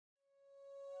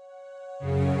Our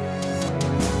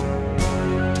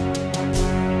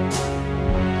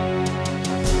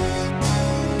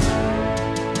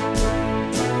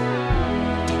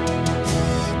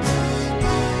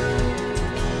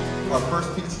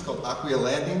first piece is called Aquia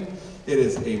Landing. It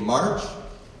is a march.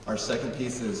 Our second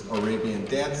piece is Arabian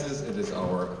Dances. It is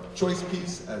our choice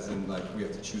piece, as in like we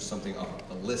have to choose something off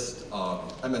a list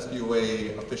of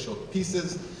MSBOA official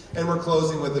pieces. And we're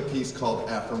closing with a piece called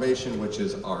Affirmation, which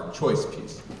is our choice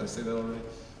piece. Did I say that already?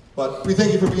 But we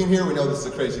thank you for being here. We know this is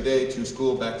a crazy day, to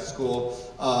school, back to school.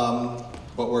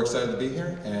 But we're excited to be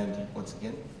here. And once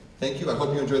again, thank you. I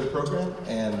hope you enjoyed the program.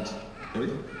 And here we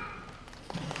go.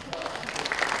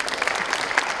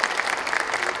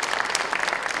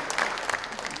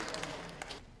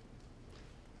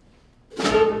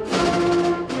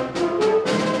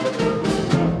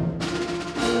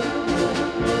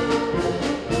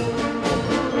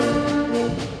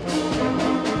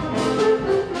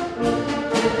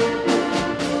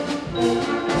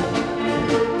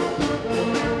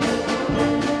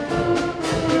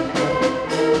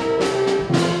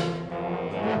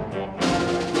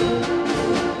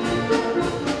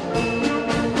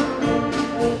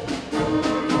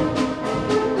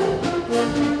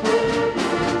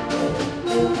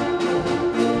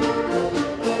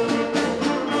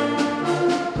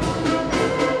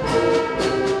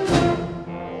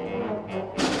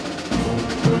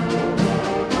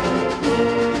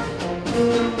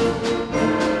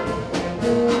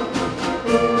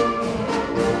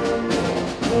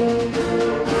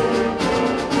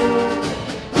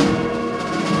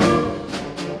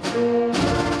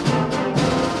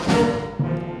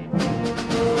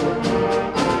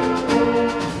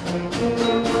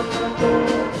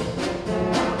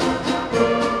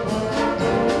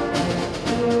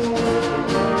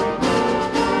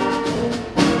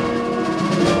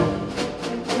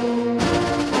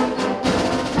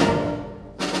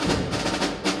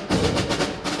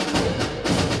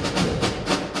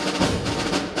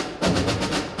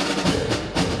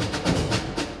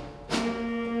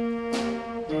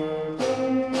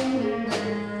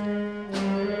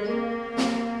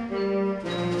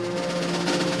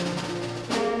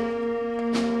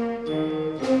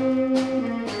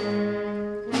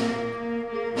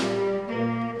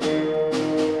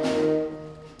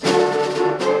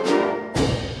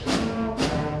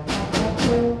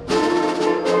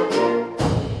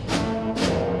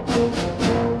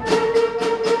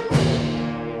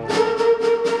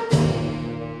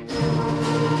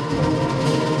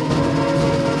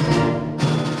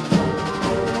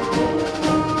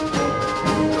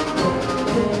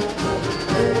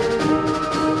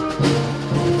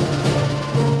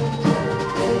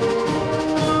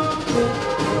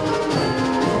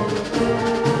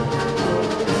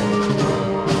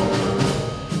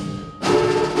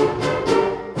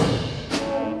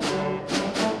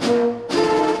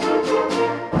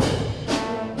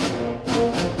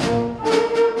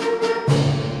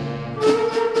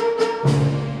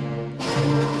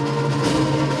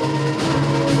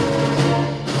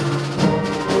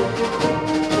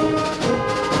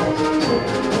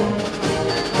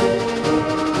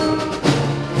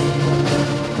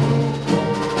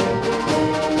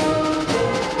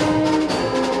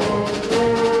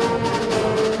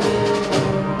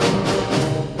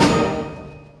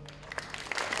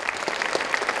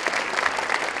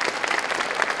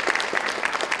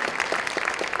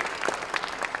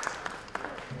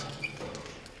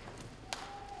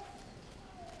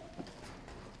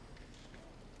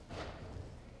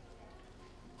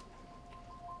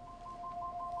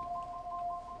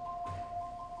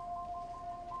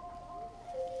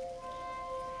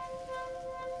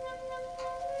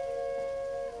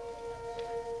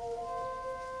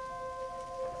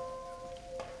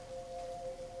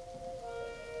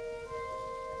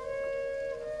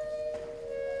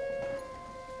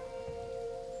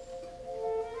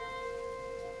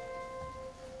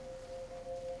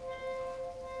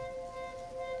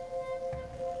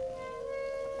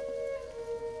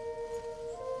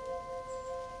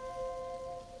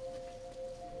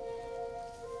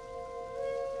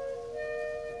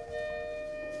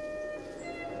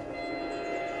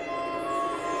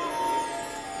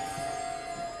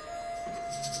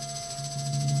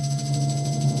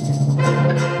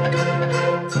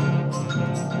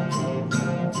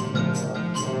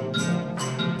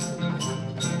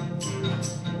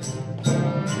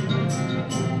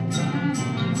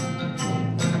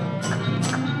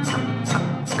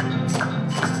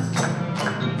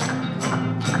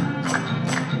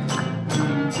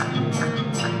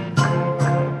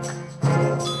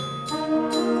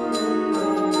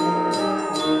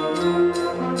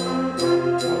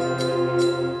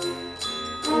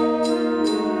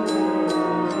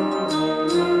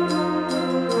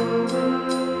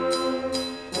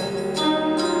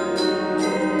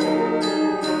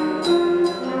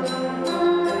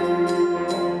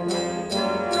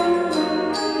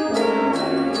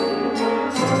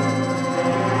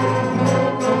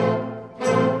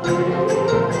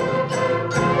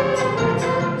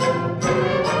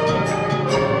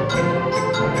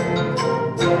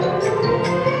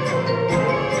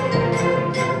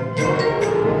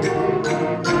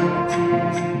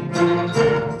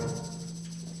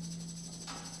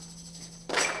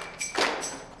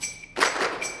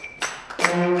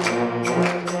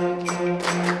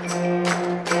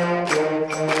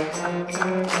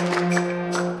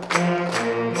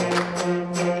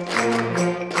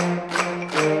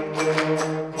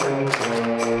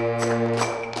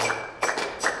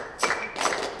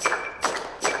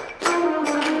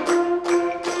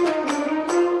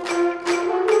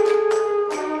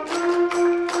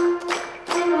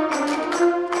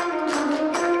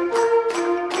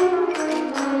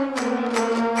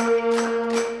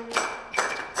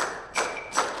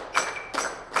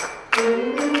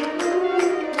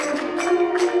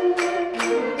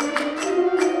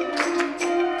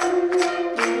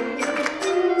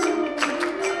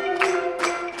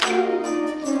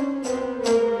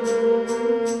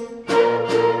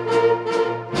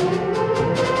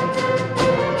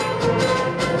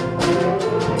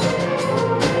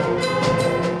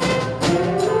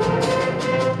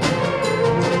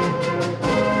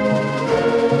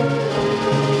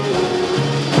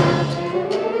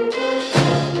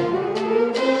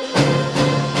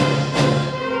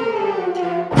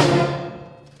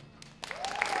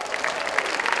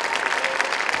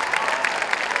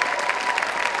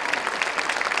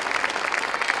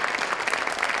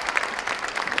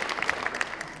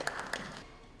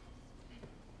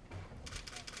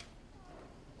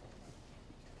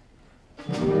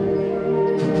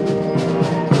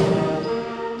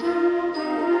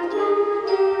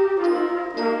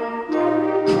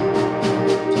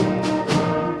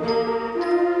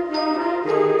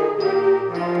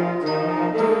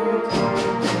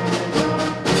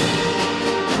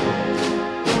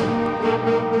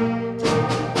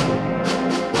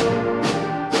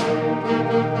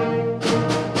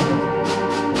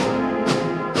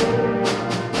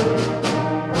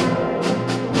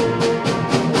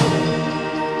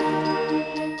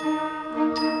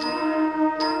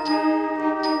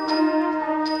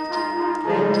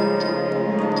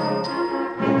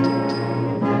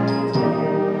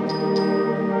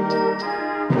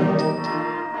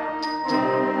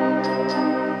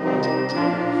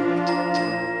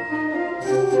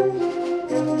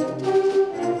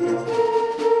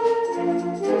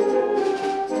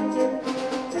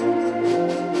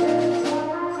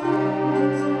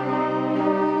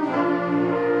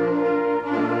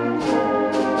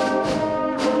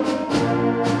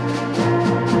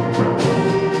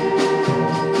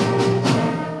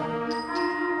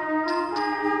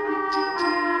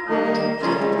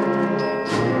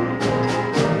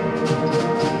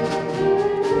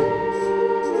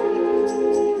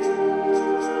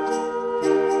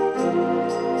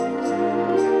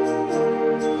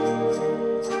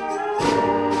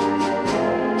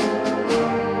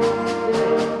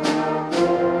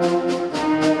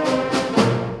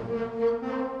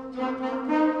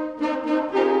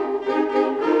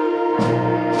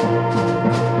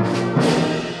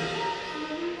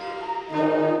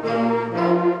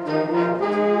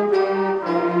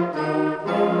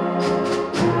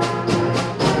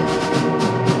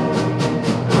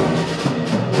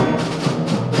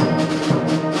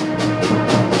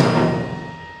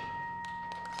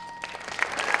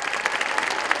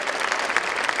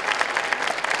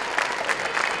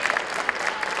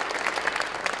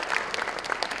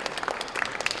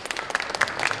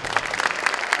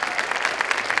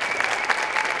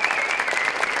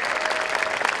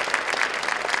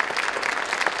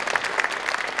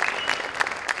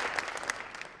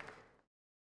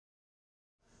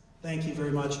 Thank you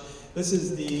very much. This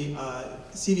is the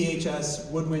CVHS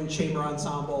Woodwind Chamber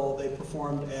Ensemble. They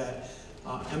performed at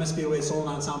MSBOA Solon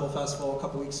Ensemble Festival a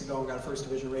couple weeks ago and got a first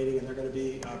division rating, and they're going to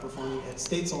be performing at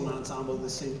State Solon Ensemble, the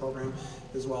same program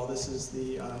as well. This is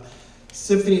the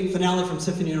symphony finale from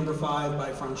Symphony No. 5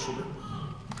 by Franz Schubert.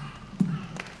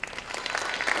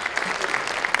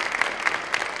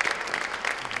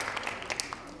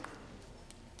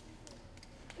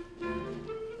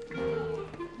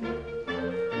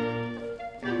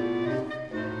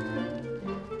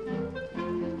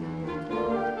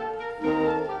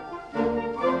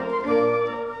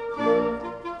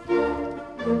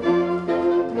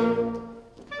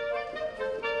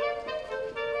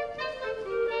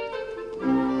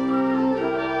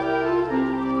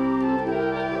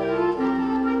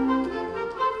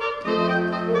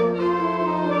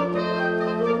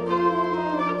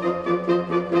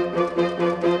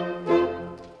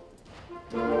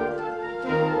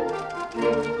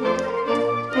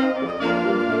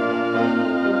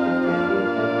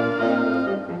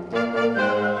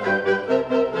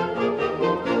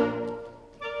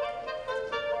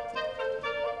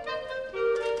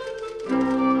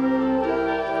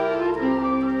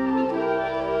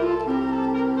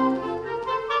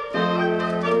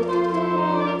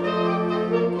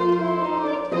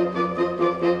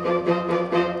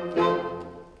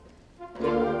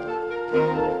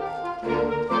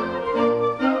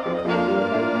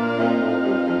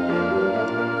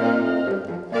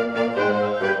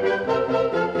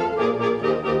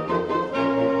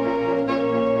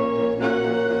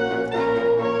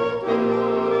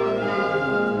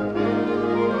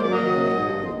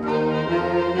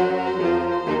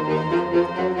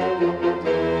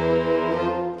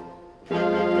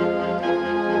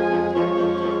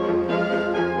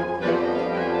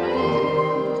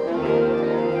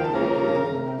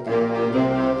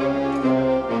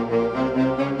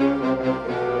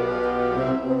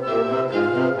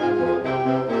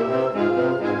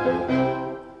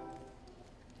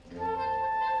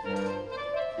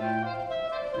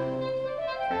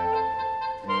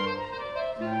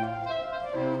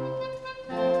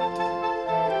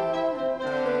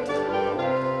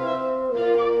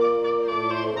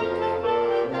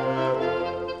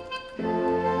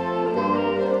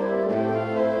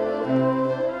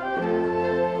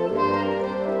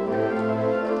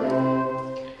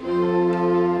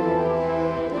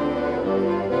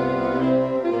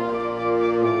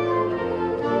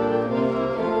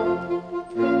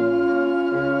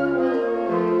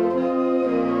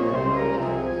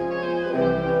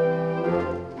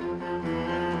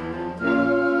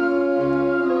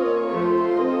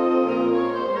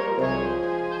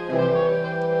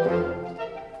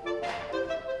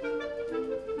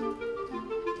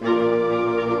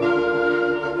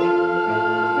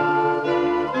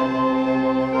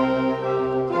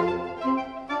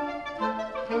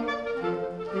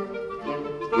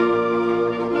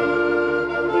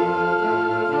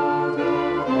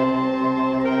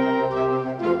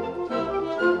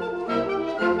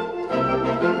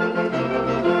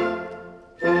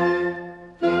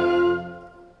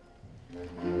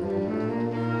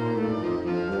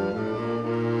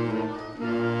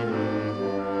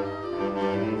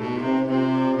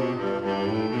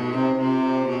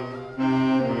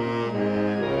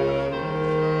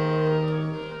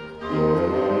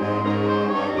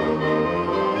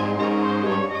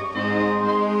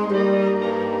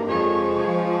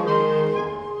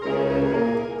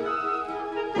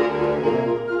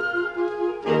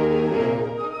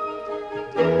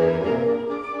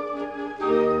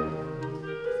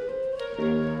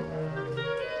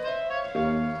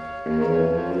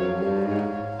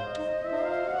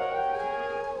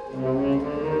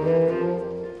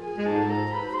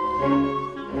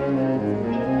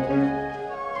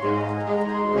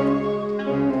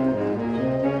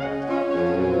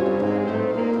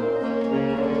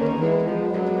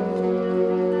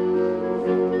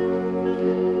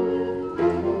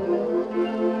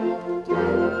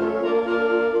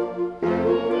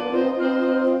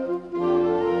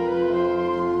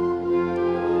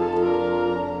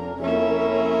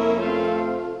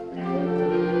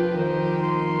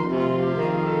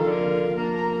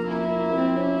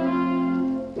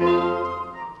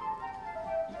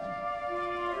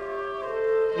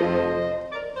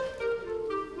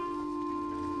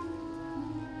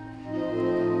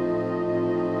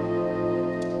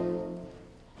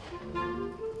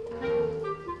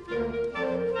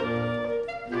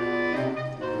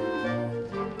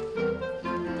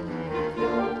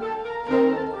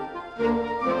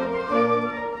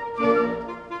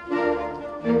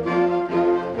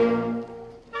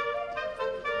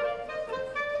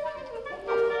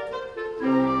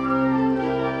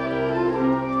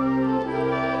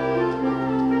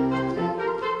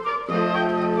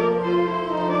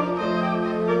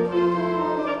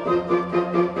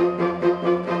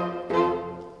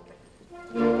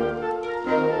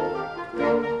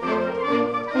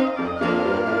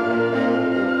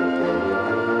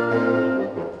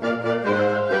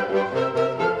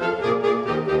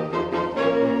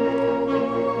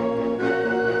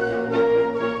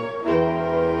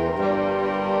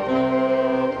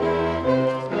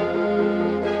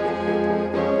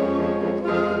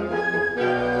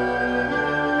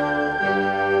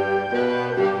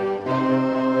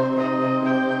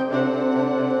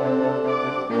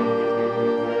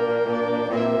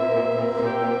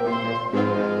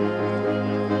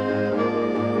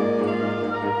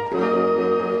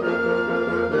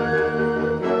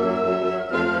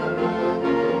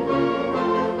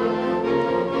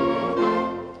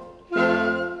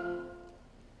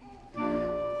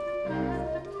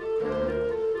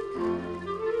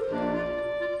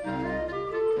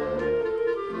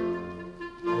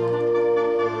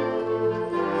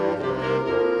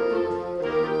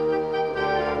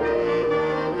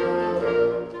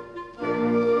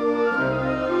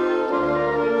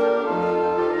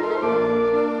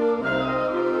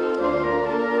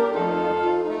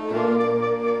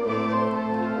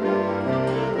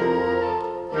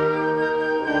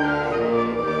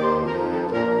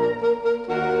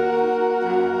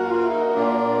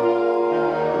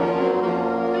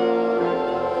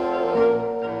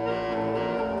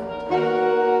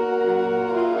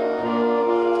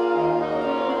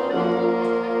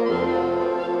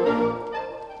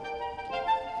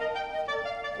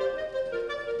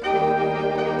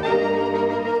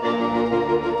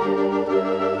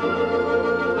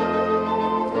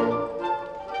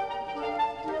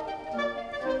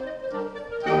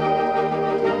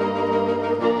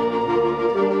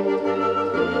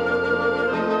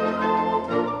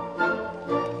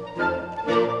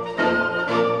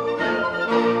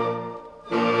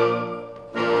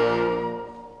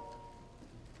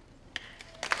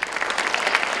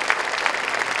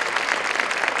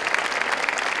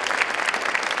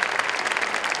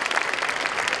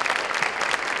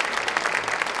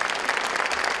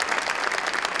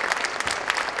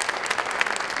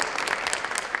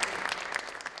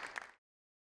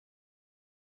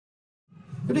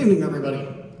 Good evening, everybody.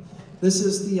 This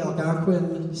is the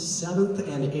Algonquin 7th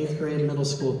and 8th grade middle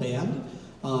school band.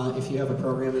 If you have a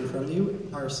program in front of you,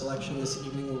 our selection this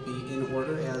evening will be in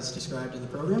order as described in the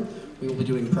program. We will be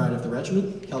doing Pride of the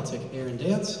Regiment, Celtic Air and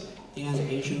Dance, and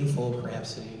Asian Folk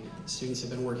Rhapsody. The students have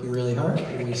been working really hard,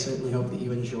 and we certainly hope that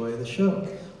you enjoy the show.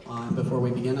 Before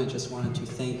we begin, I just wanted to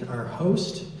thank our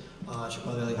host,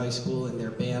 Chippewa Valley High School, and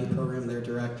their band program, their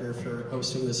director, for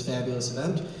hosting this fabulous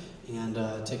event, and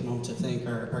take a moment to thank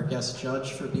our guest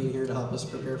judge for being here to help us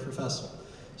prepare for festival.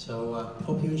 So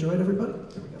hope you enjoyed, everybody.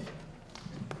 Here we go.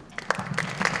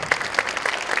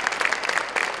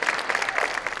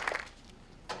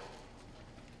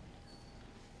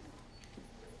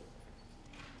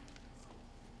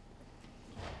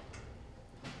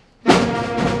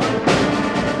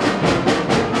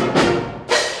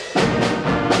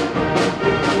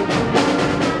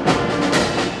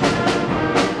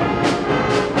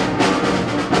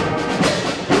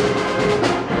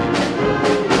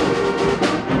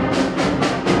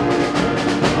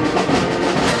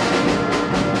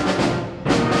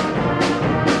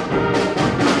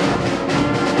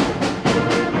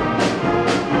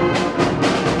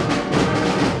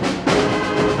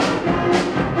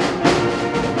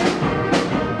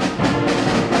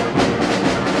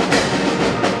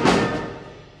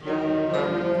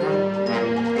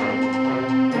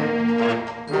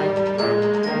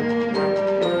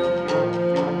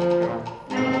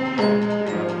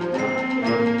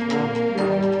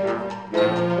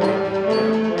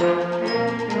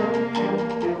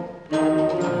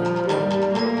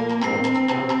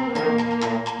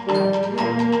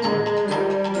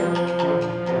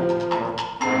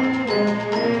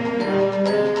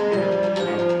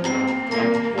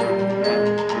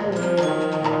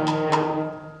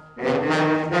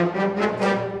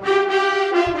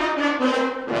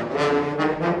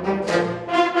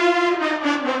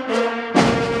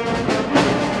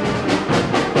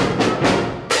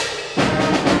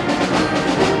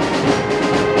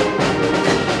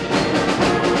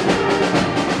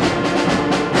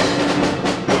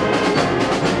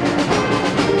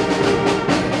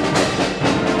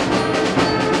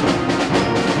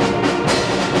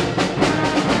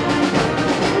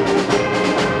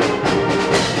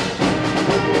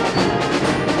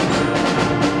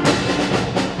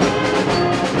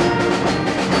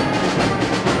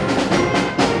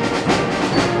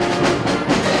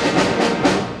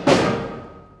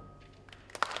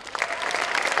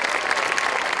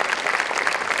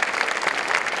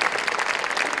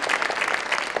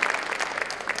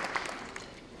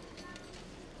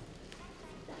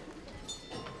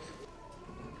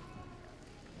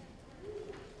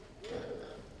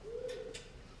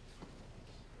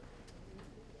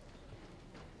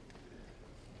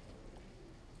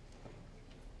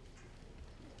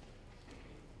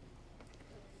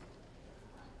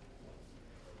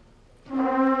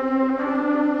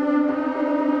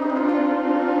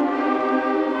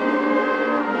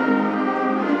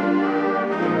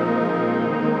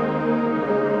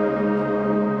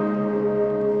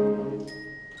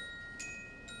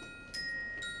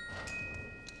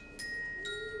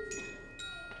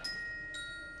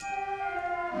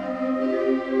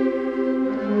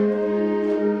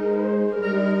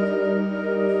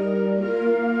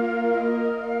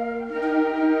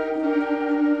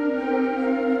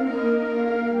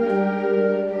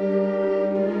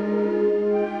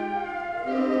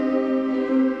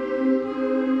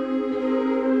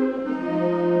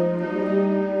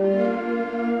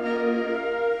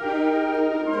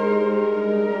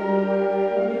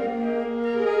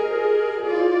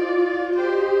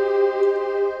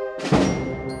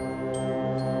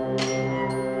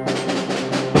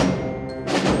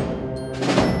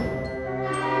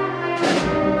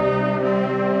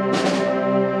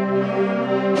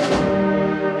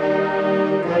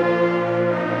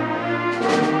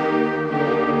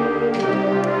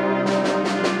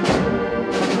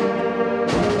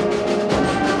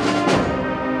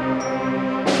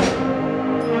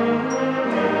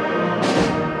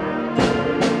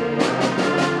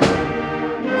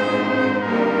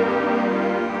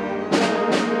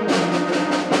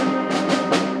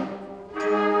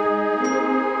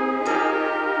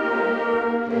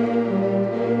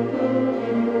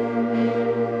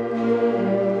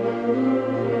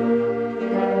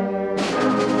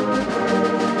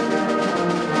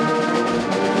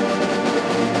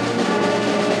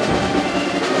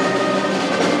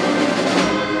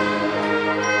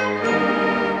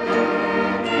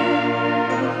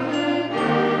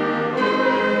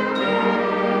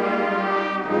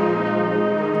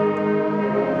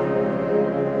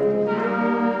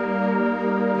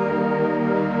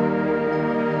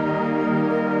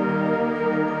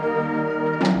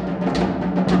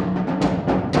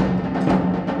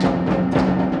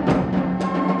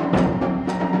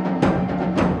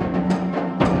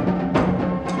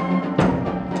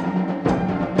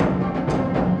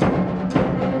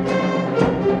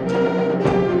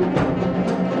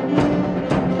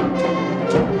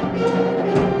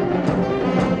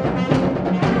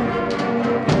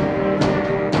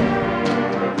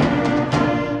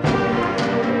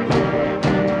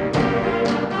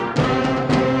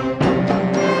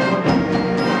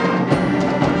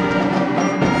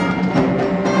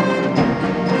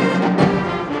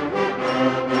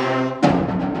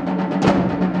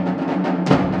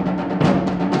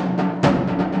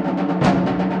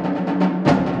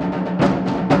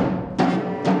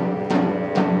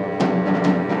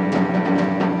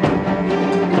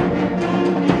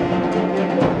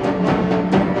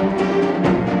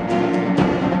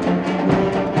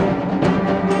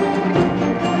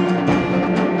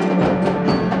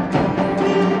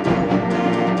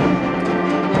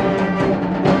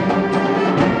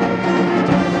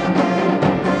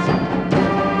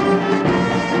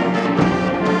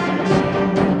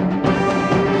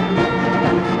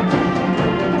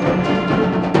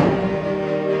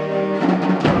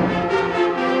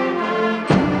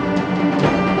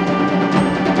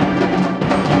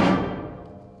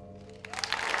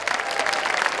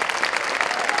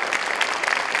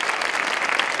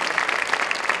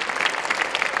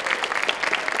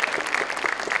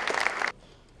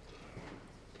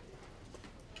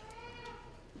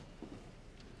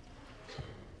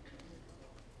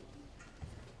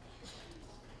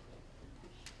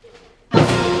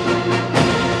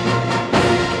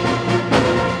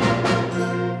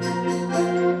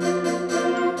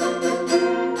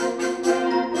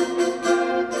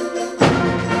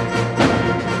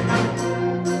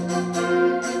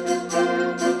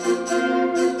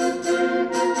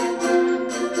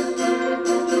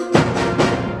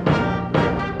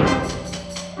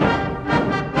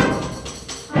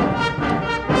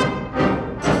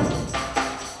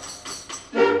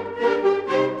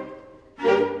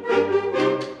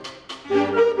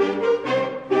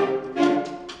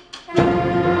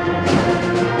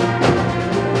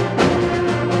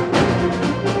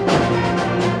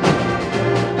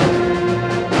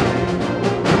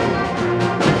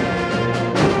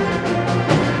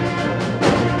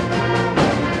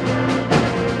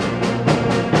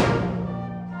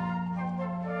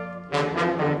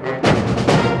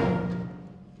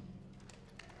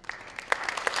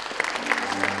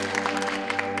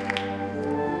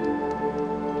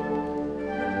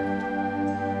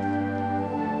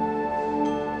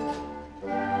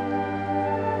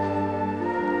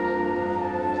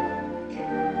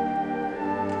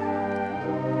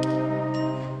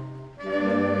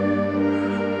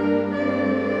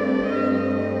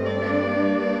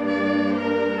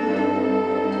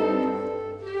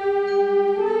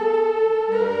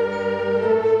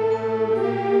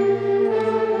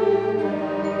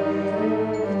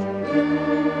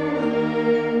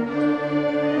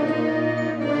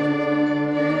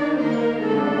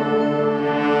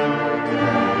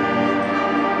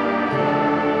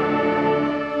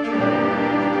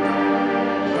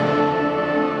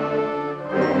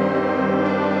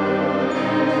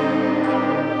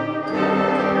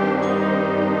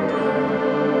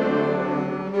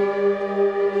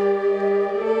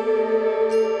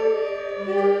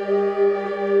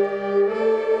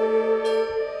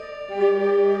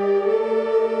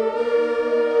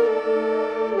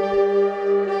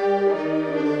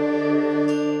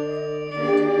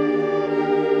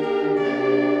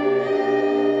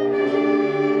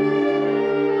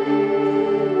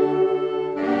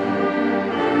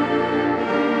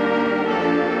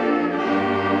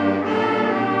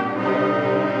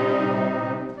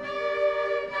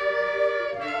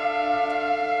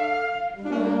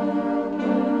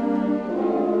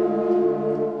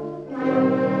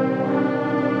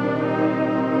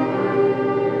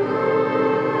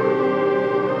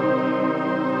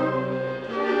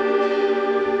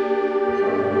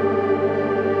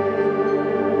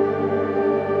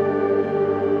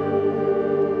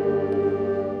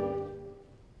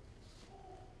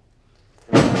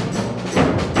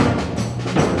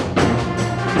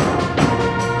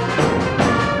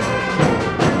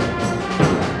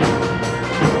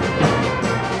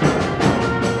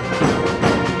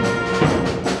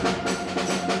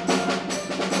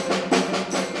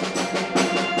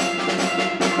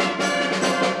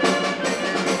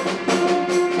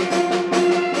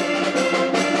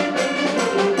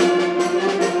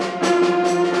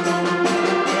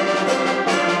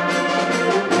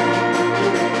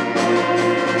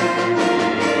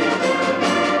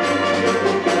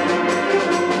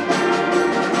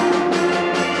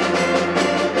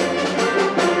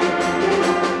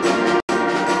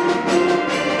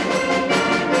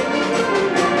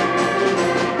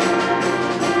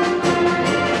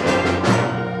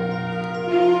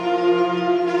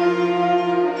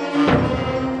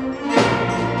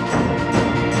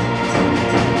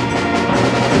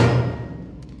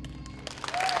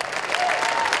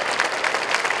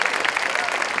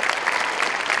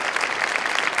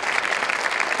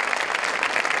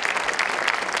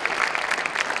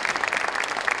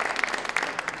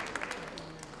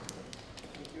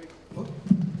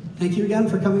 Thank you again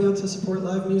for coming out to support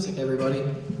live music, everybody.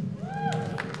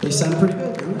 They sound pretty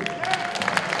good, don't they?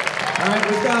 All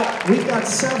right, we've got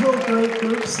several great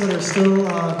groups that are still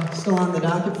on the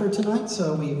docket for tonight,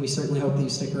 so we certainly hope that you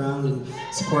stick around and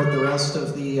support the rest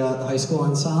of the high school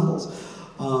ensembles.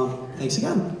 Thanks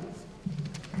again.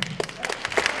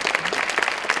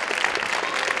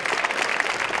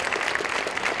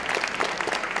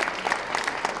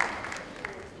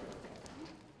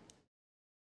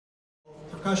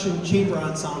 Percussion chamber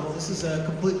ensemble. This is a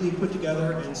completely put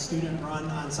together and student-run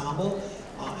ensemble,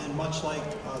 and much like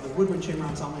the woodwind chamber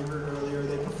ensemble you heard earlier,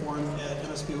 they performed at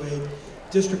MSBOA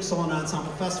District Solo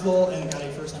Ensemble Festival and got a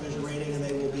first division rating, and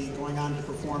they will be going on to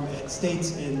perform at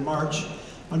States in March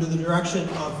under the direction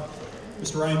of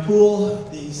Mr. Ryan Poole,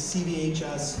 the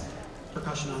CVHS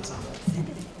percussion ensemble.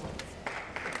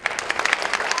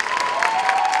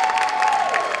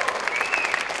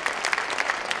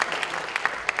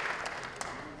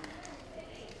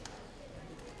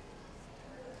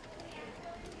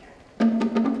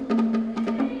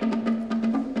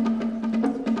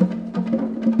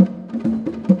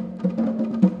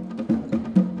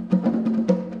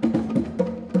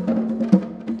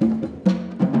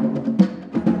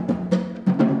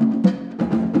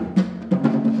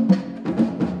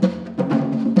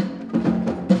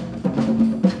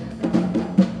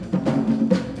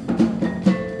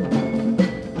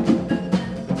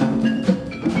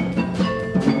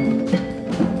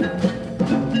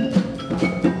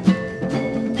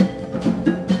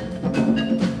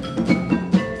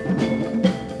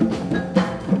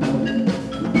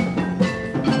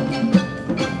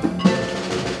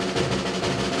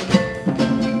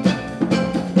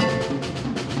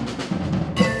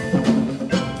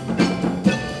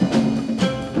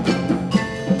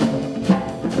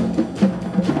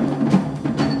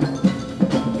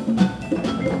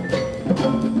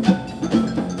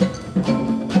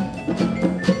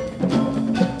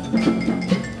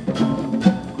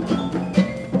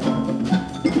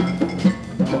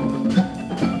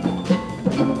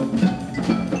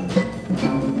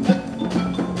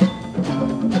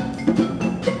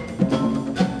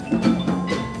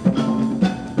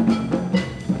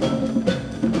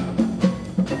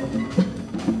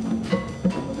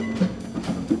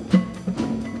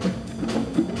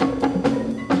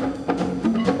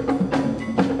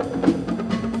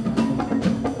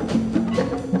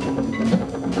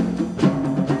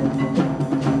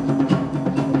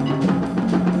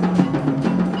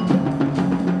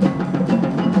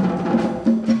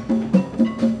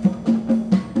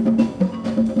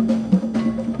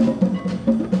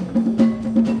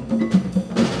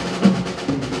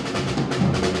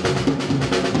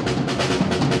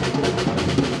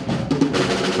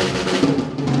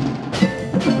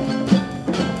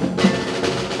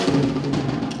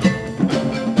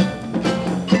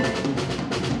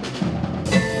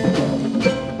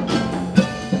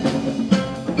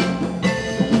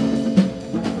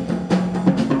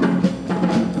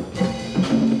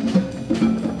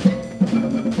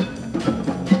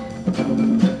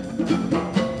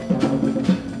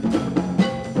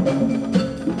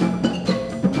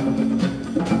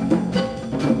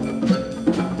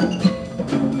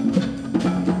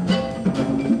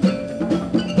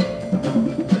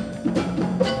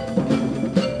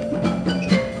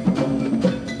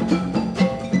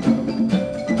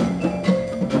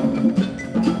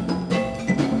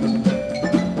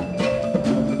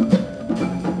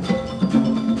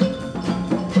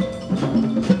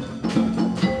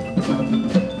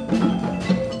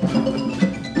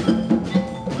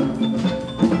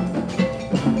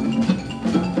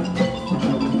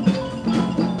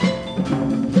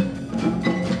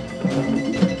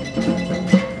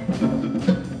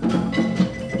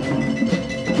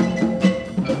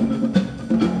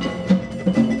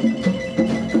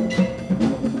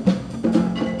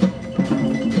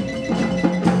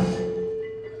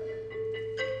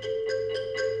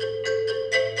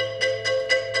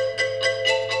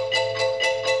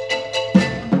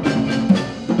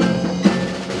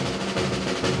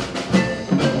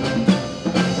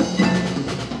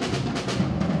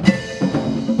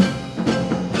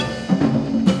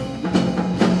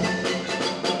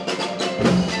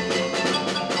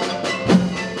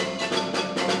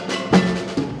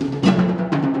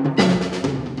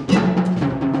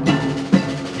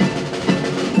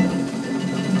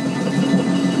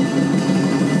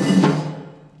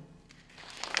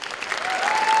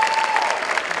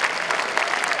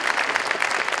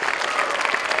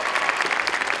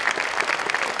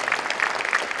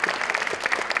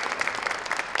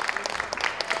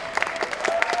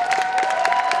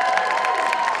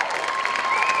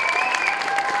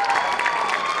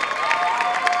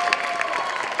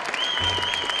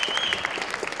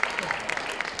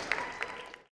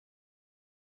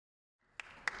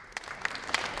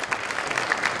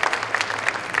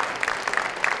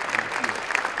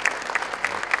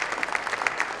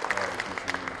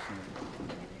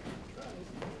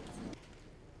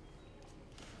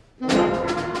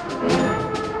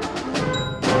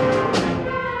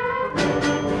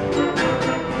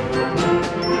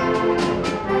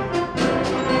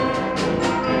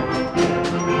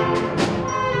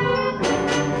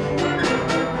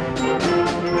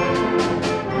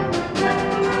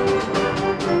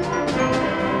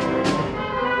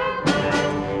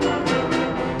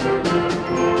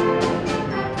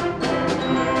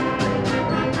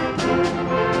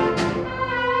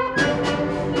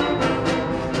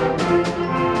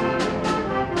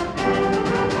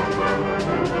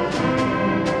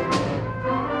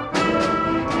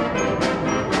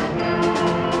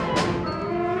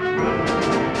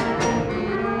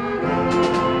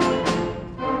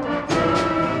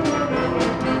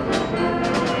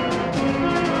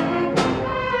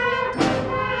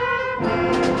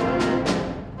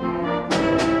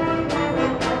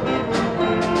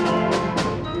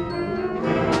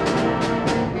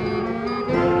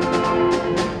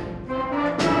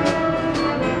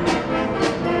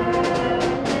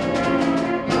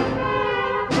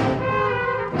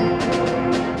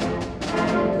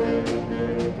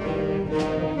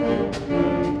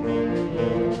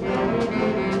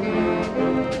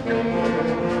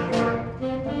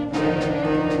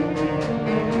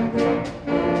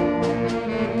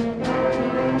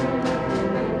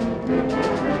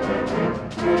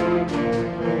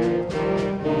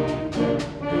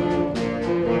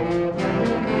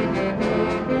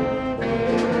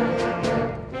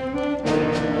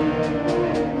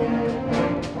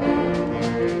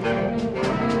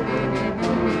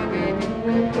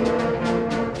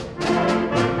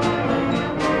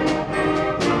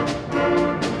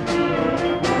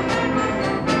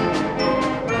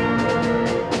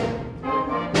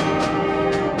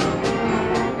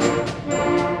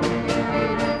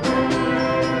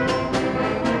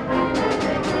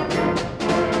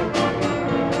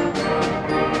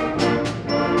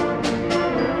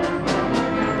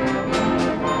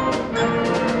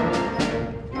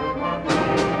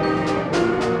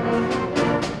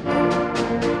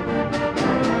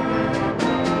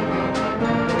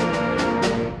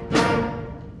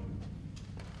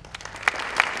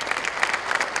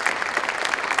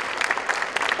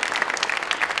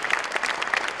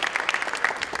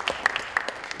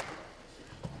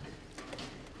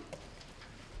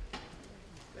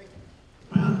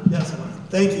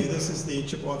 Thank you. This is the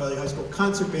Chippewa Valley High School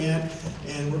Concert Band,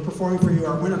 and we're performing for you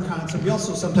our winter concert. We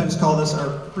also sometimes call this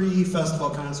our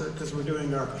pre-festival concert because we're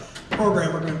doing our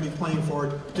program. We're going to be playing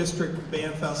for District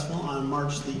Band Festival on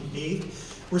March the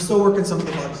 8th. We're still working some of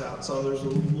the bugs out, so there's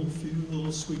a few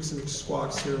little squeaks and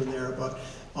squawks here and there, but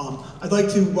I'd like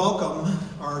to welcome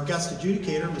our guest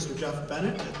adjudicator, Mr. Jeff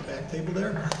Bennett, at the back table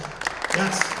there.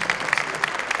 Yes.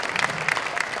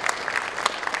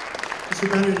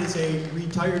 Mr. Bennett is a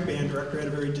retired band director, had a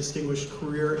very distinguished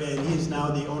career, and he is now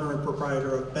the owner and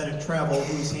proprietor of Bennett Travel,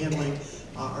 who's handling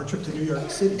our trip to New York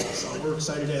City. So we're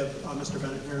excited to have Mr.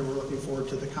 Bennett here, and we're looking forward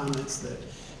to the comments that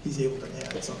he's able to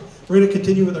add. So we're going to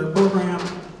continue with our program,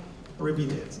 Arabian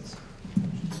Dances.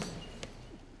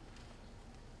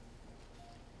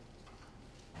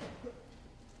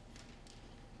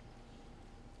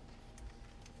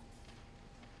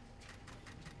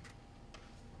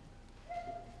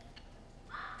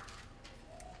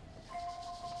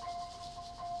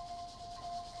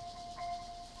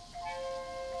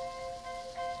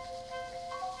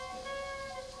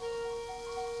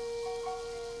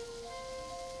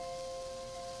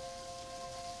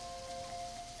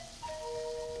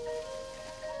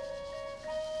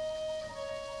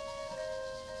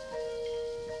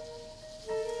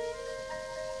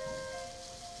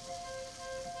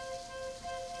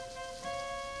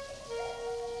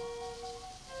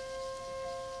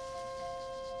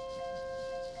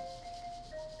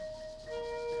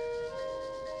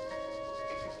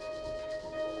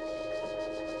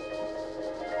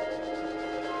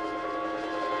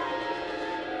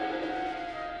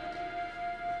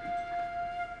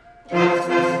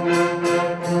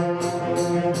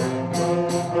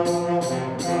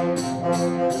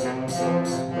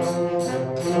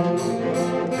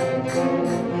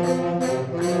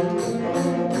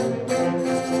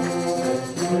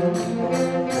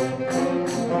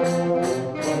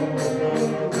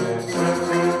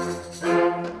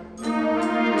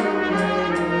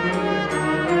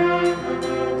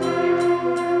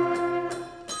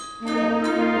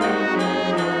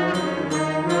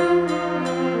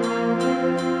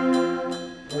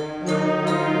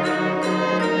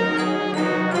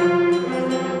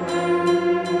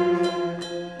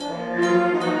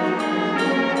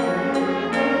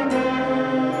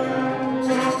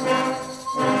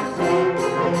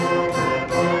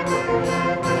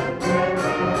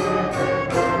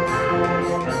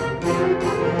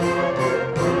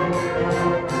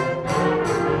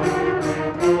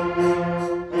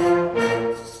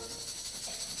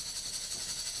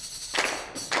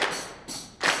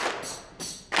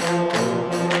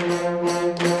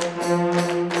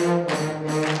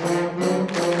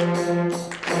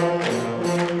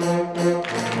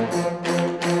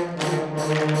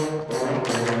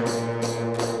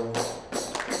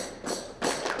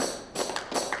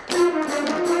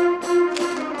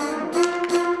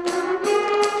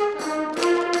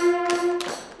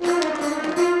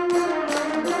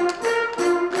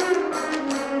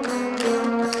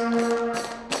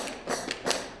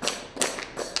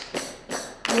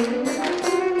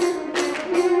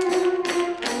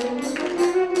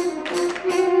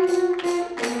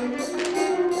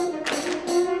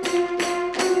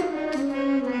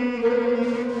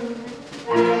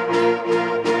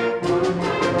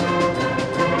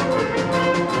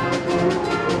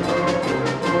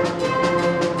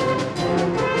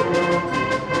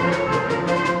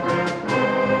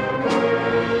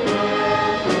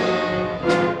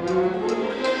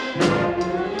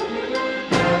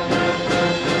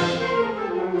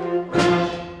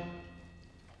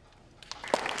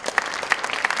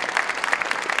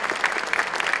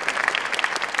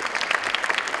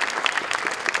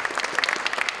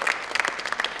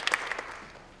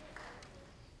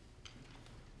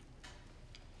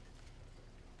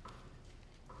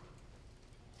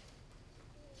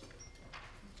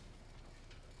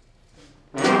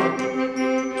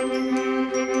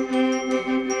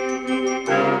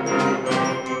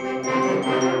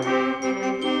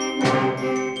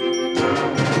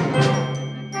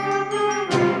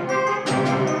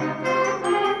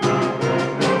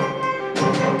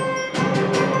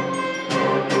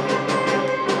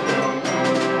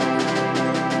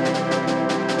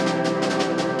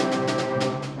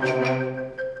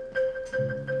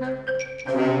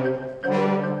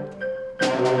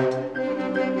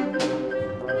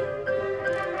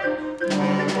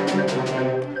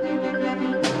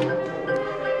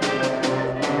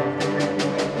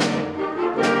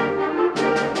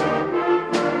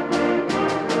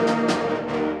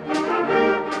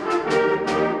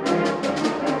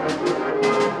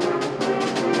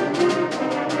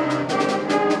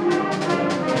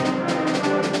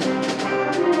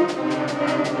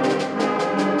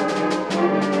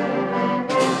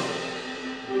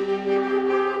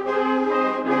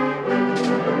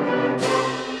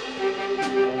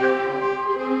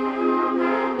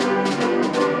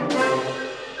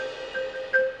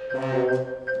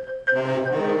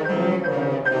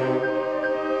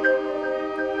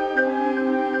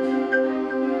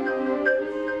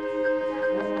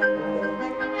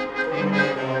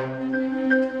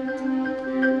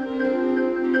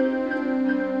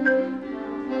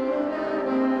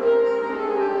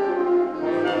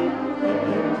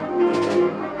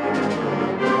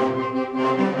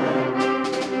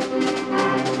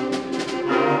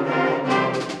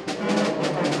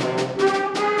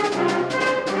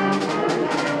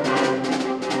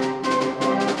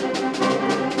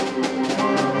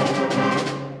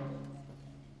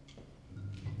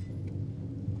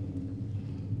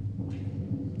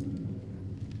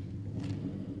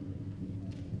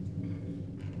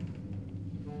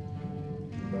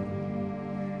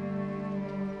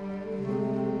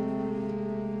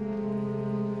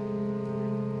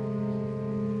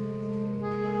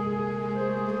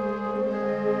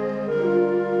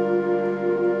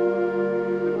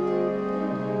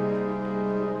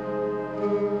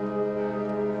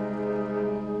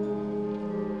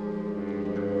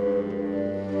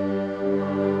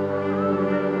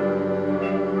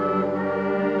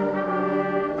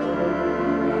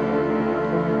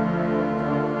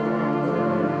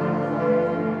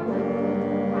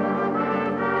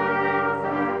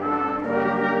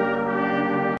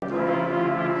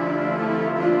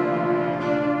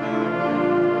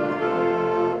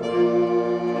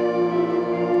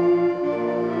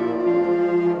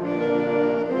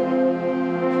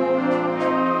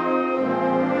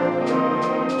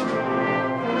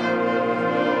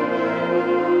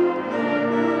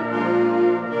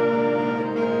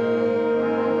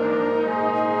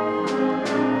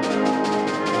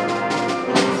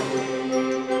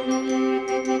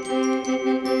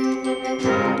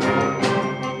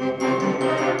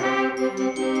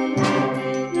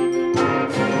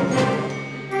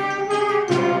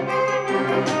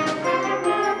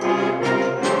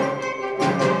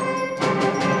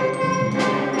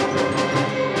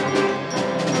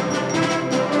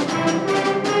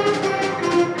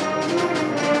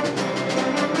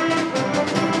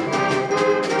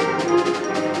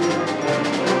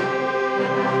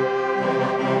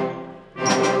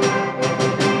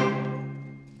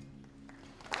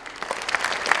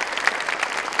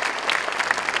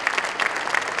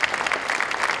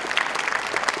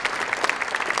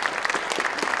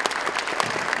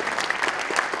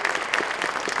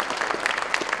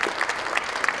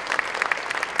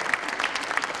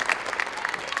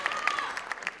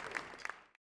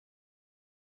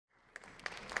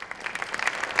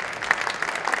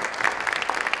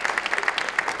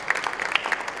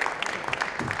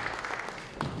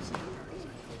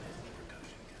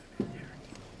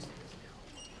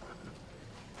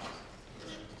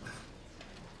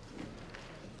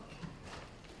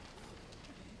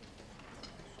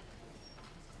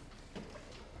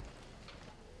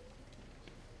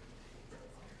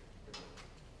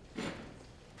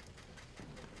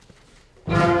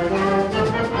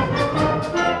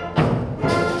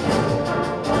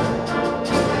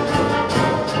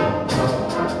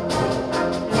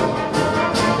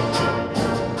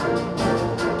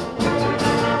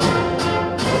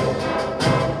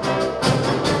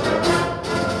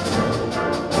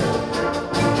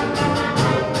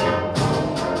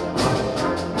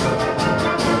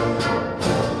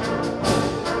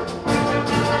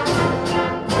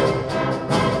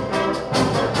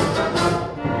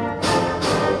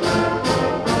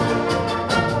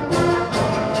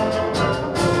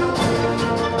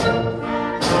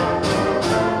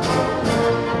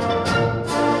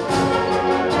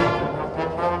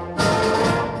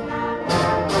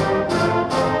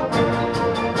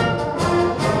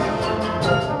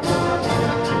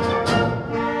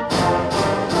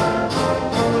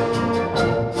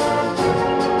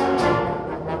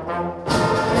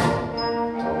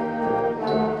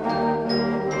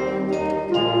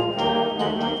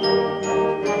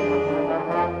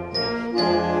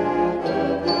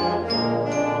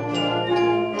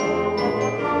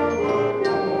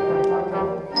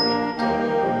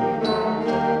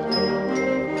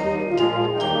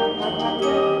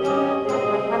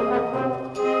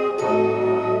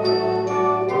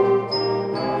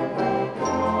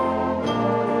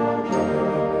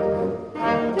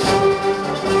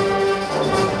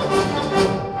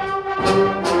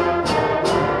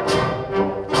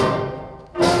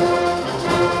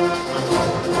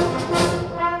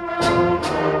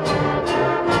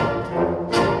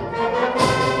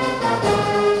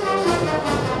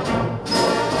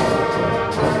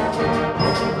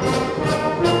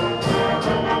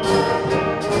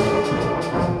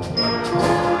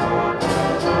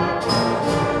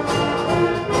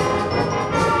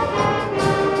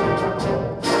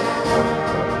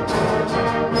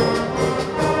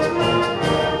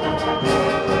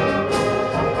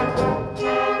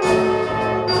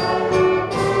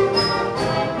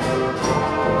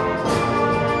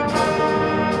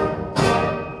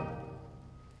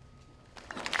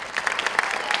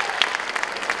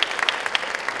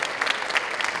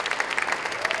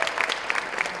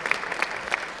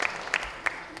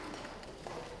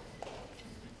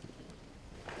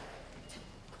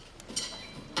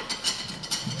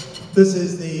 This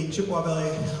is the Chippewa Valley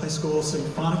High School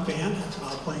Symphonic Band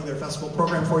playing their festival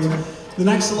program for you. The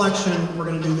next selection, we're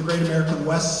going to do the Great American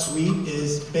West Suite,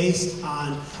 is based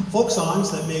on folk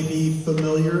songs that may be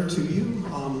familiar to you.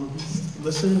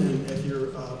 Listen, and if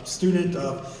you're a student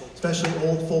of especially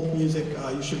old folk music,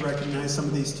 you should recognize some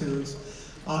of these tunes.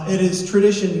 It is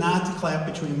tradition not to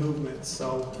clap between movements,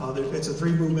 so it's a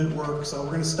 3-movement work, so we're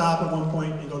going to stop at one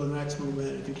point and go to the next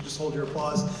movement. If you could just hold your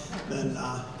applause, then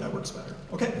that works better.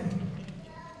 Okay?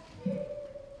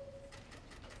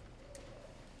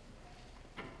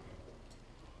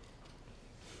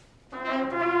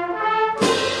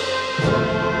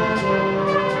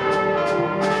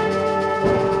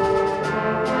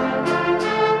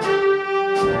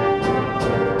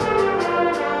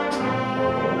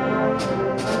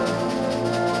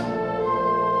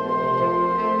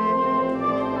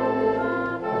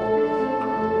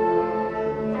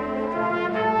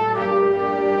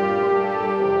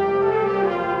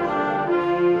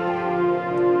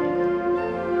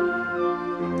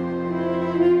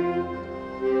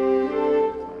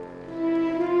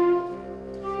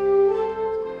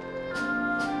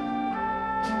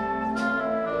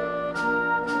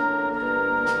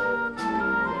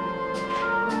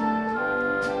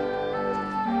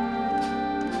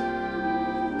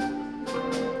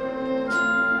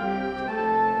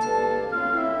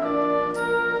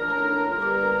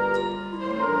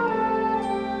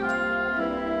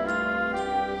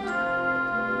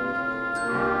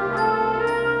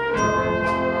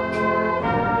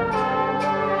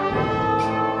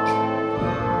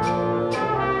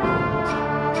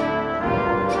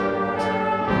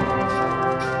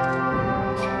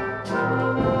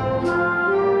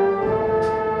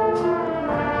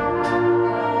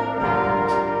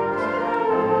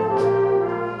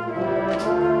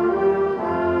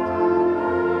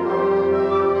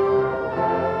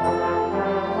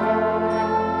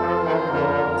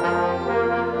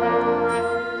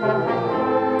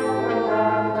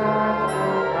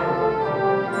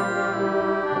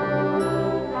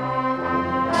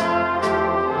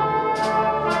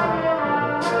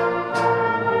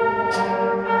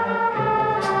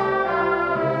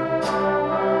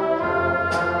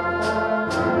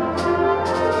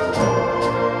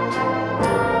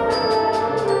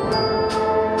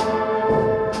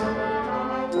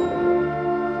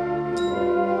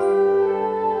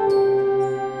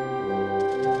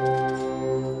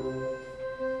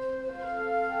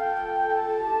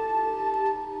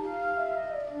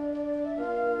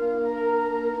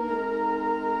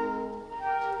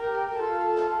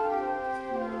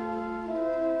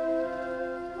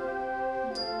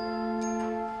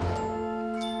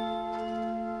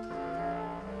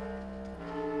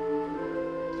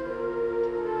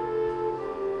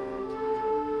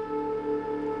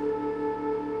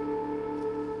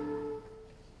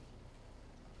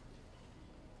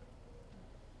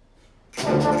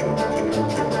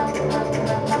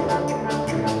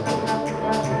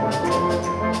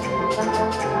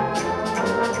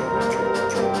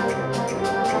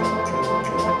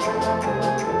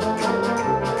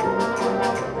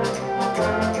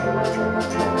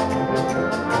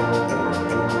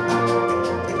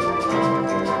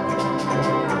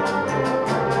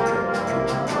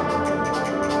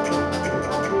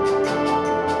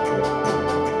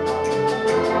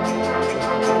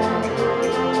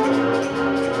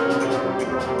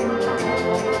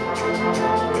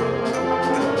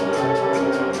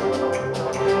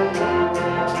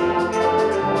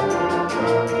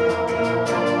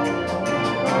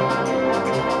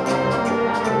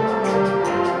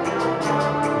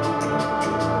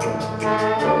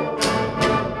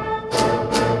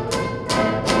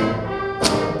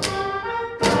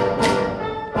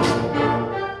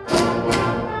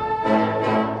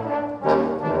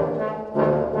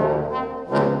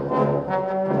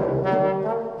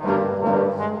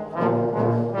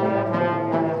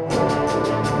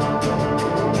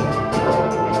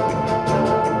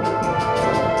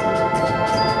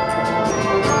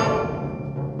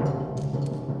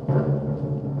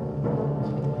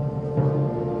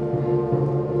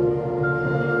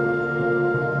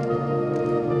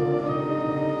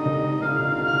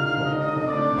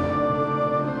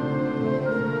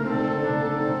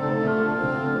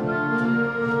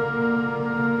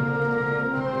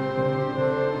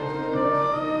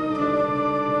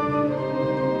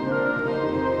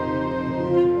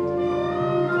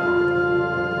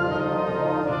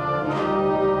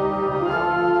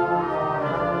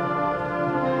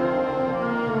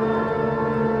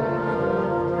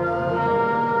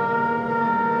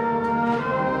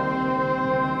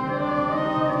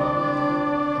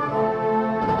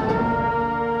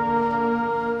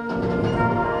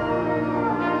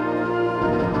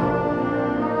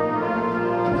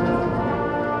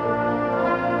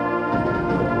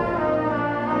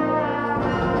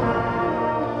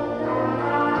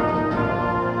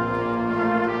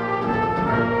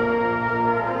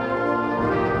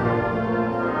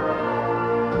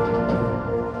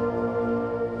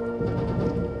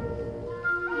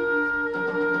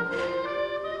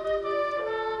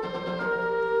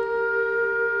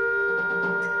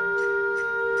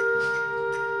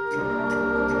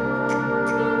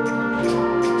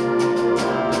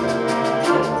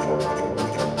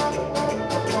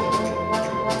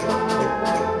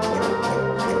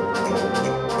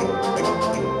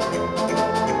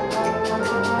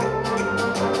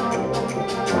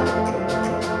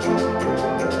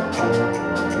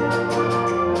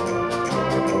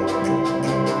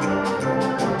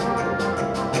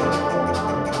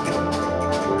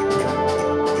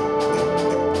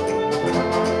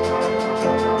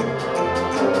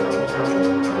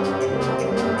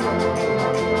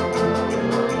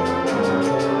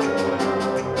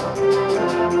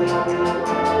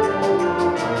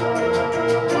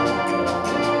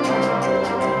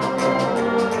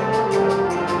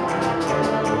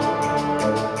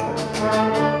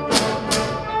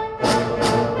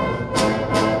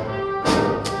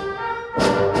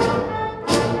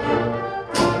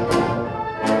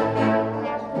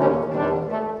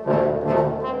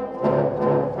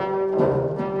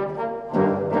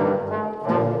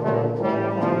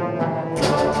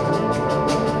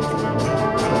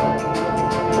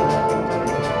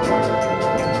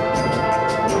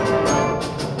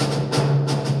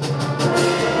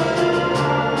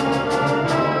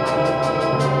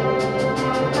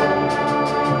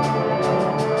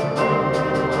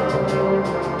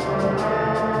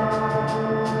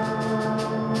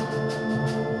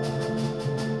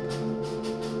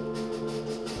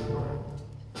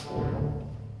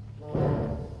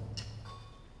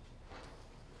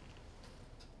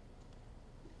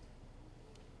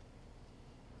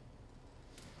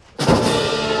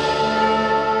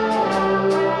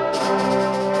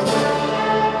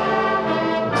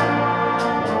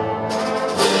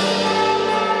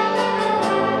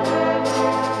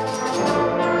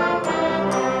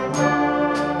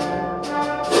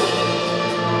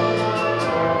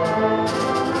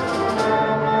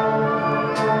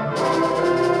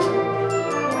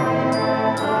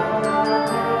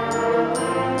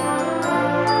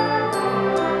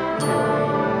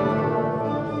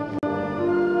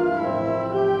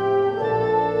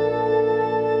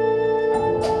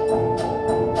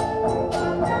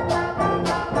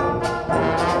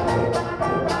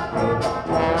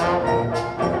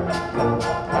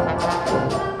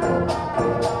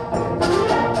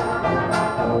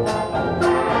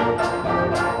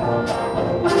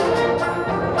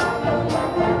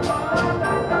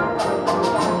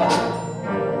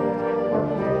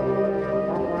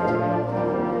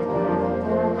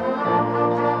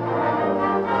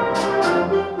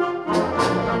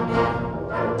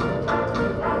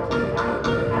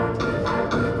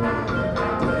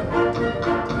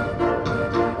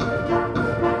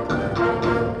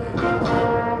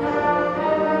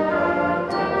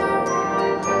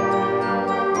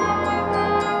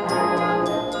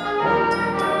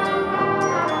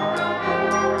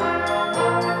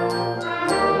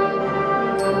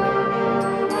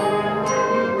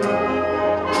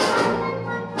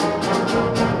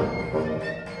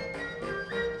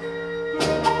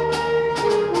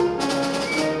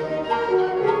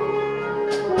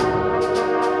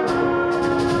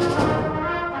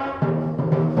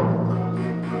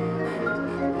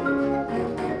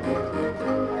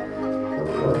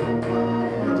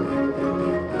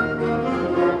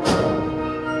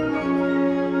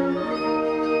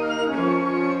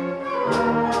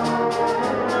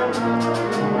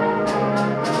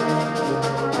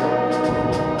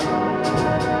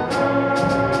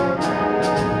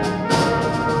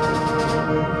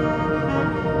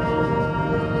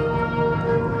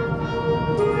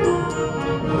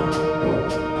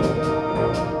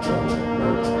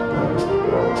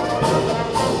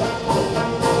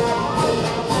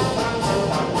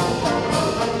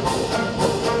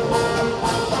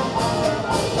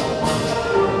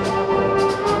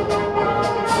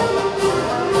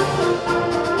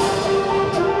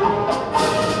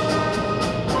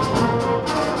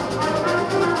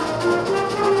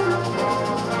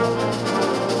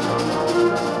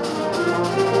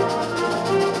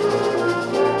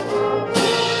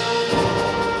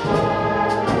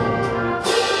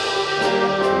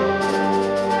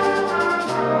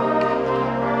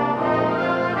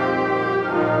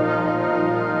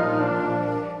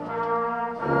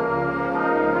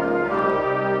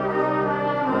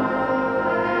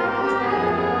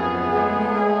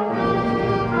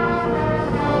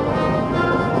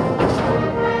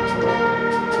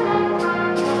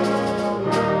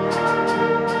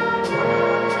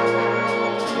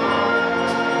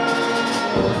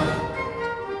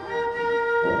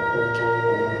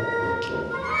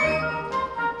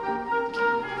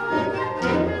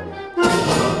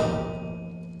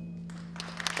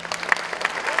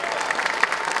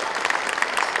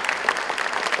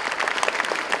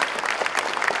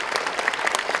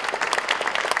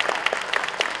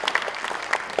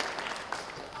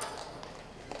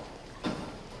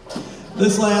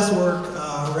 This last work,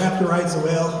 Raptor Rides the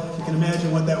Whale, if you can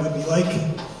imagine what that would be like.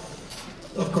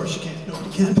 Of course you can't, nobody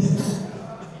can.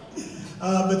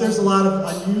 But there's a lot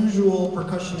of unusual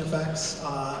percussion effects.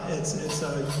 It's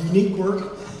a unique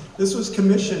work. This was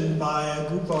commissioned by a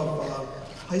group of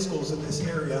high schools in this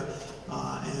area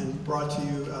and brought to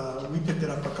you. We picked it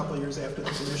up a couple of years after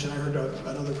the commission. I heard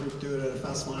another group do it at a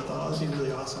festival and I thought, oh, that'd be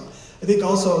really awesome. I think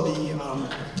also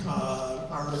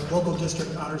our local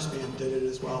district honors band did it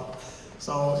as well.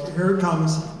 So here it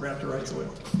comes, Raptor Rides the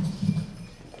Whale.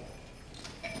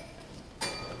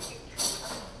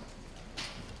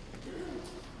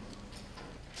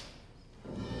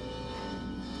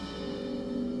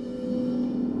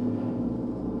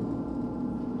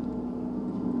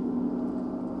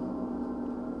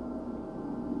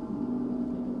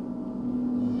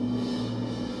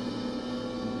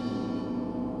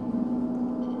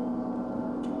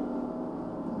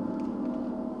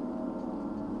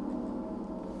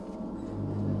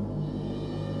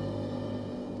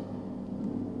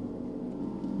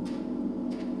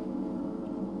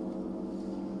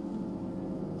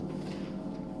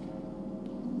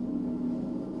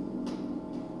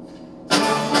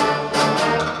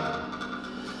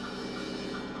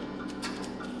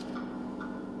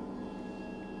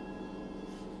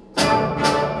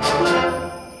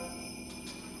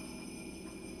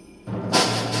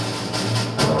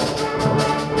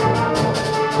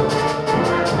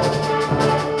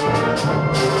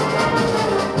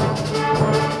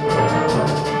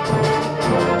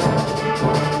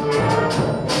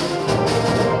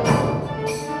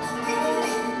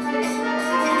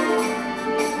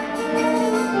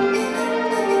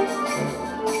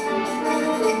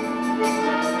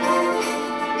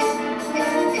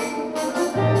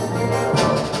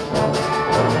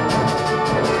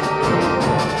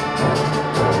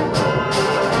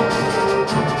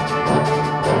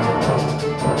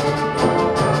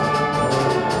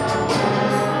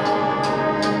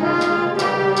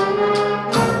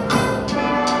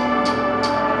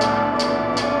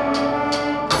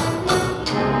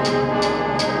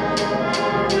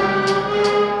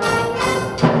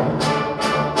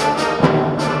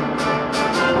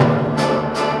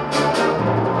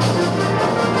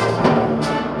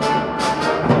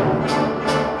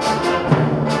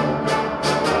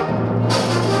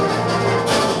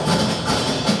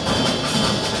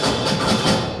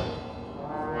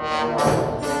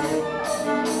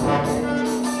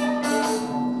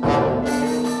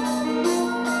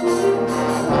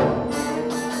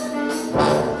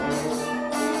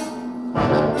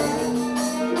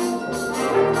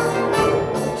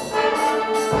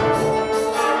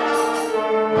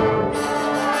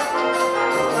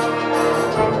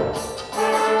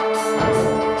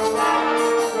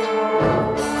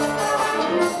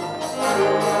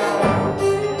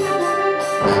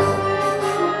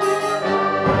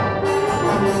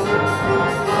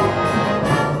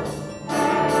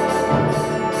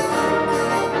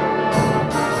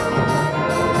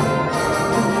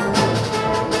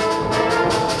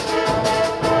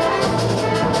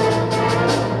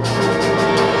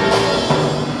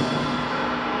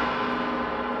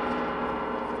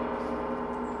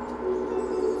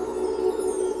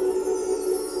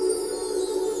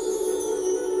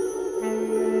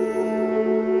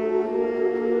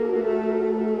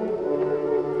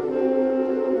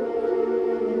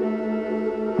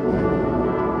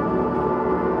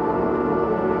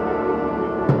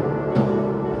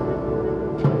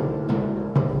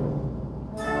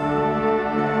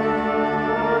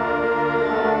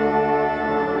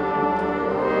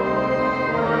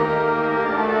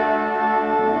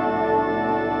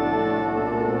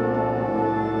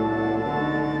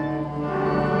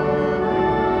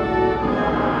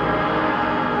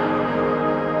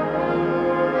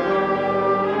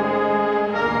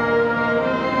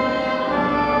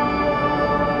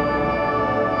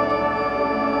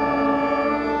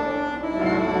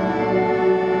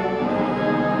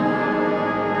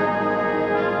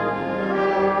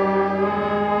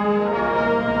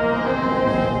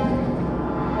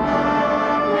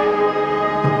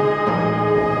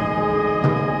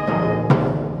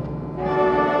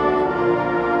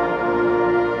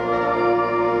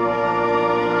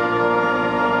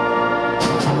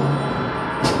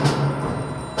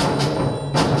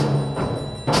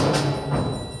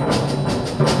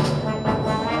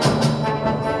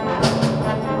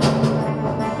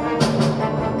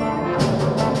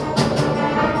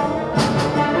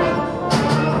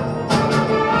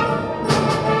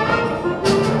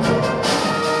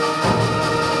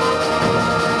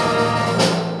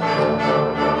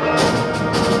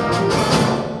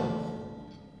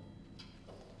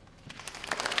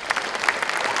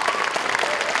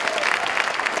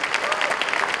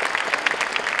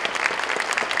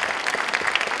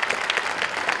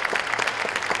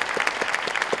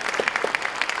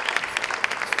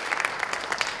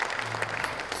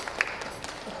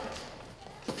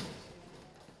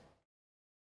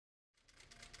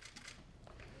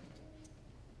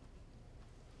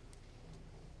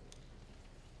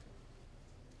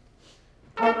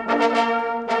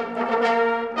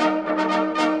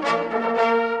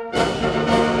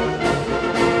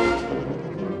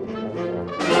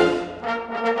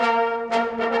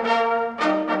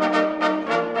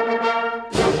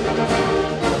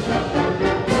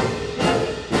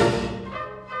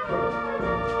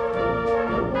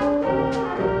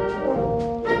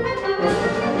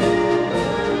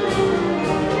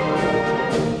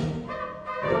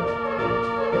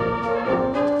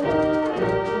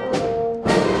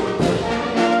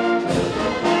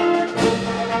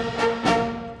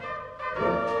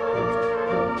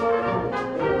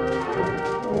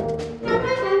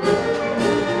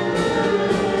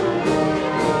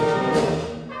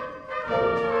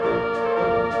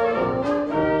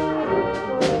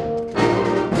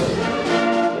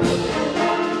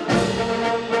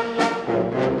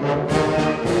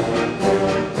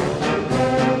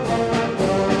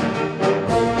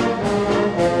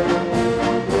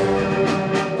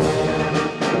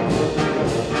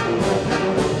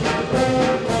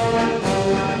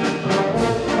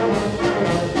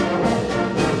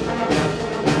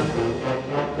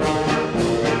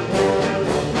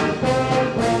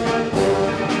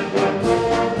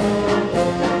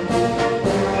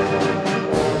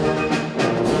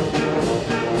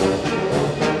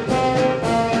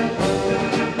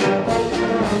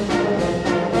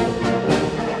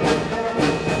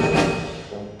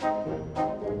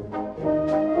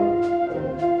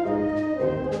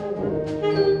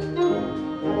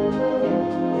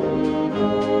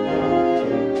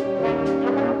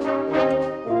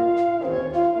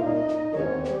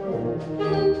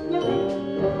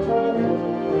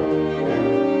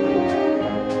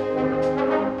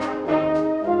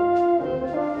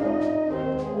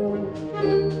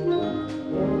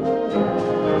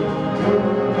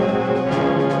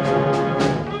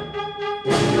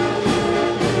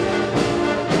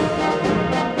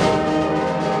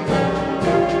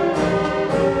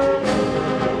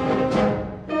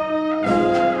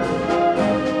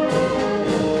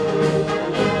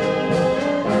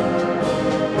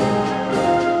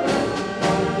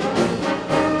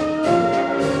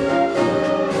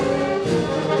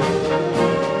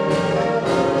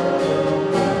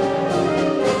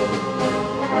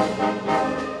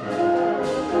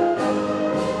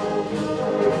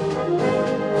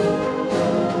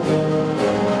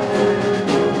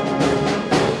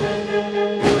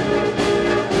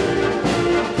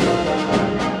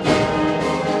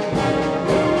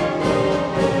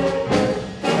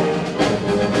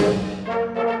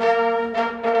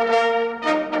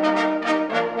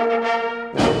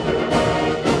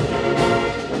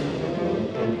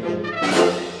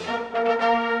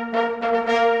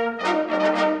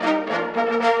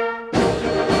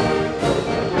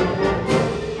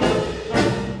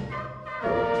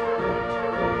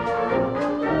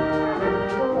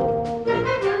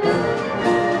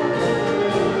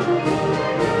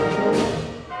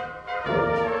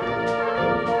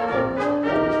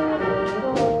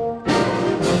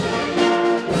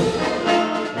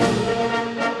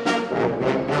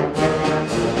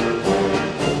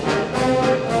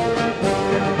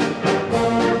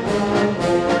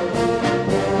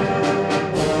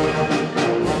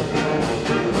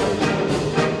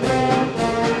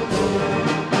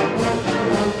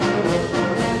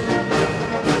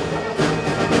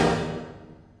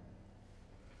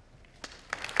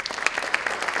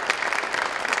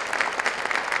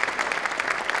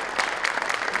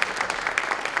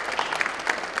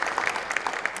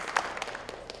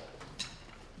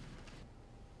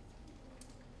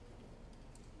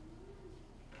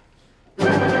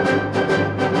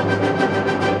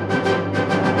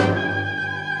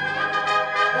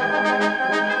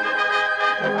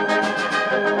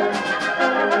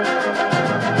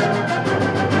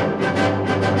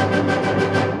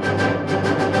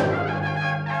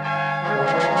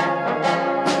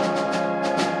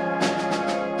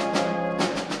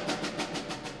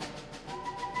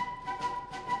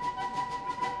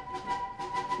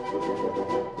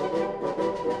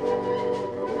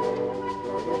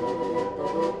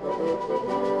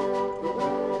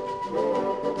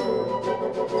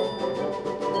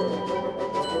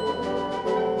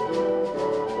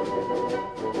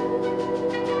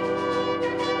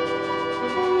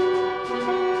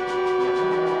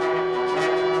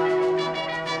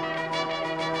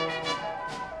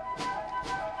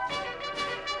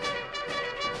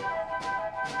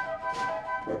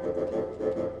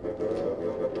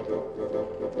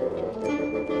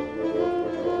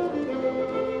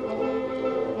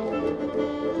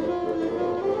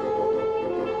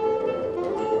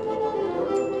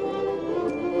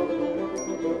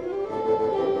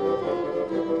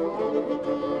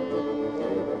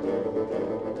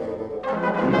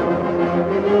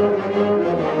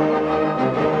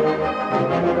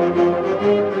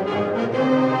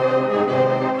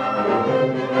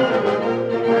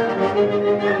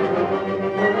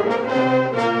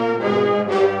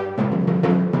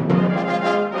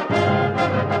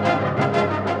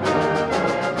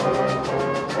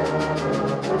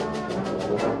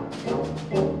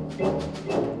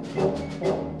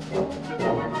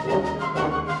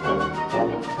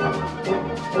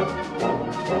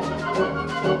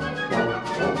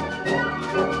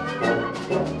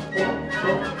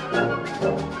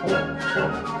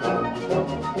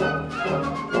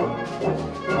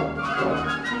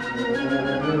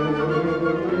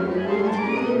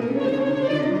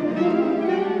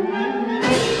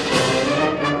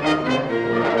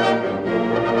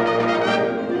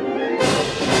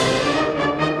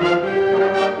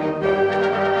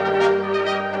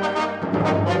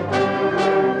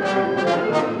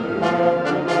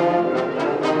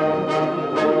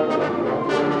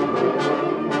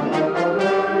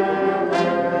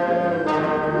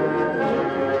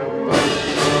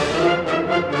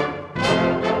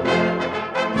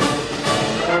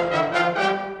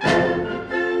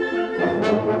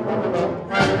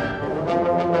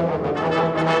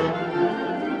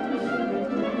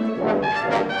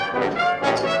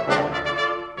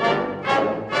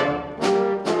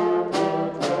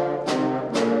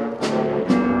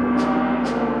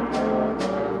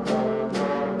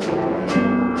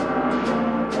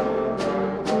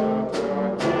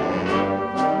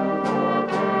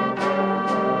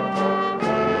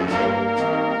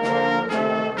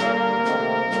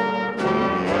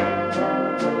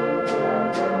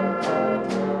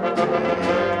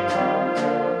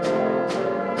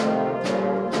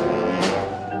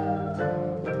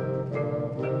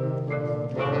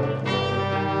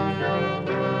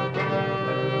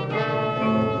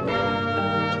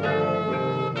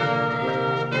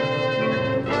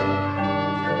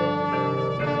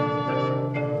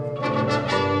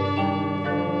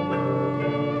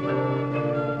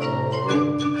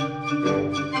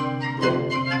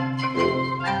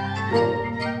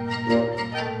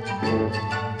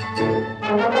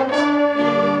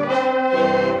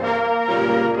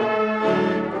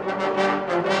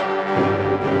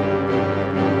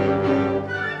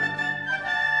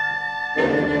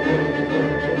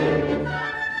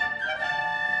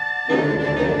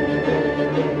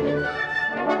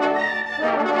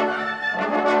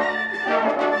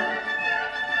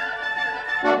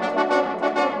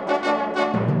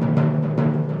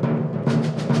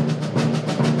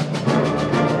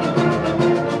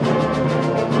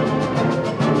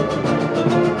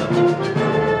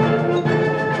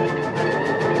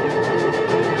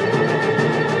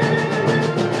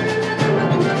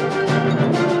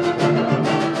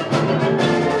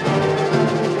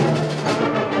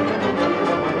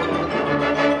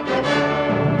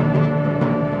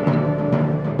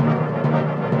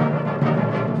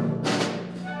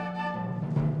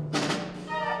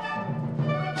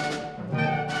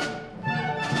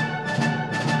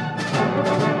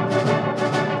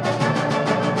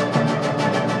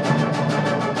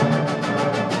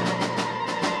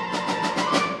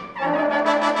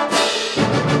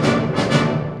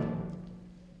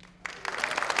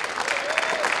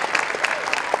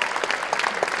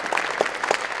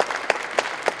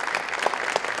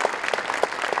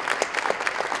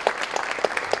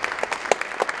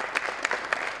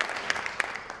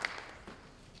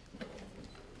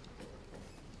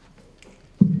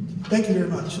 Thank you very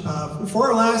much. For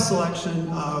our last selection,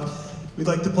 we'd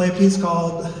like to play a piece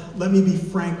called Let Me Be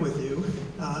Frank With You.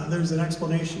 There's an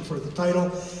explanation for the title.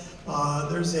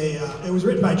 It was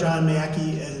written by John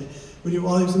Mackey, and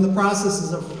while he was in the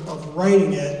processes of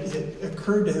writing it, it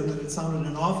occurred to him that it sounded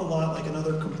an awful lot like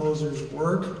another composer's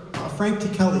work. Frank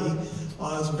Kelly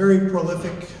is a very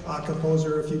prolific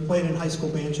composer. If you played in high school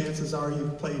band, chances are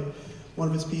you've played one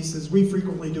of his pieces. We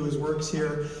frequently do his works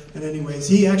here. And anyways,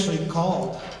 he actually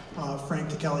called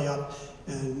Frank Kelly up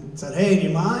and said, "Hey, do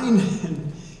you mind?"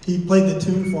 And he played the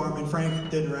tune for him, and Frank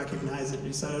didn't recognize it.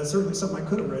 He said, "It's certainly something I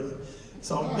could have written."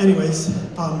 So anyways,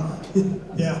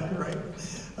 yeah, right.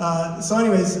 So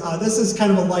anyways, this is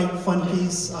kind of a light, fun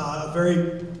piece,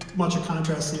 very much a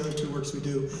contrast to the other two works we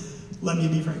do. Let me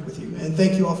be frank with you. And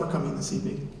thank you all for coming this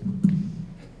evening.